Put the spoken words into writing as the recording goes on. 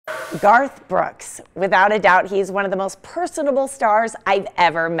Garth Brooks. Without a doubt, he's one of the most personable stars I've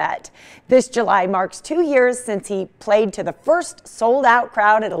ever met. This July marks 2 years since he played to the first sold-out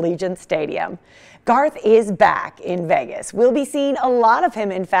crowd at Allegiant Stadium. Garth is back in Vegas. We'll be seeing a lot of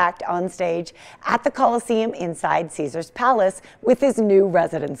him, in fact, on stage at the Coliseum inside Caesar's Palace with his new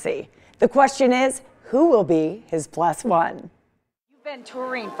residency. The question is, who will be his plus one? Been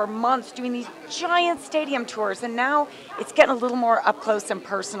touring for months, doing these giant stadium tours, and now it's getting a little more up close and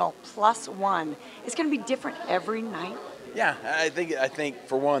personal. Plus one. It's going to be different every night. Yeah, I think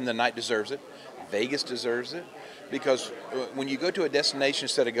for one, the night deserves it. Vegas deserves it, because when you go to a destination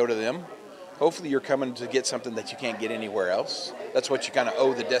instead of go to them, hopefully you're coming to get something that you can't get anywhere else. That's what you kind of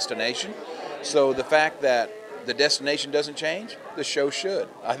owe the destination. So the fact that the destination doesn't change, the show should.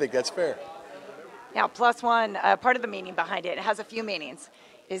 I think that's fair. Now, plus one, part of the meaning behind it has a few meanings,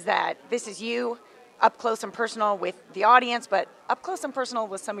 is that this is you up close and personal with the audience, but up close and personal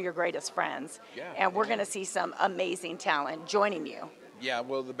with some of your greatest friends. Yeah. And we're going to see some amazing talent joining you. Yeah,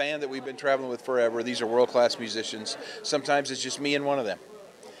 well, the band that we've been traveling with forever, these are world-class musicians. Sometimes it's just me and one of them.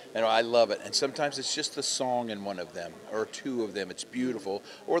 And I love it. And sometimes it's just the song in one of them, or two of them. It's beautiful.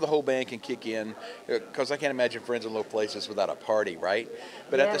 Or the whole band can kick in, because I can't imagine Friends in Low Places without a party, right?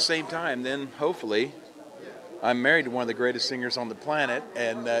 But at the same time, then hopefully, I'm married to one of the greatest singers on the planet,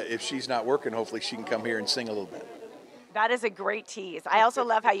 and if she's not working, hopefully she can come here and sing a little bit. That is a great tease. I also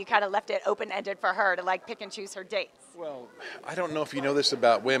love how you kind of left it open-ended for her to like pick and choose her dates. Well, I don't know if you know this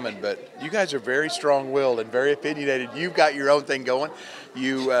about women, but you guys are very strong-willed and very opinionated. You've got your own thing going.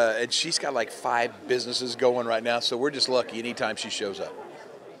 And she's got like 5 businesses going right now, so we're just lucky anytime she shows up.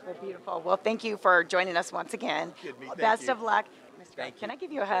 Well, beautiful. Well, thank you for joining us once again. Kidding me. Best of luck. Thank you. Can I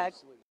give you a hug?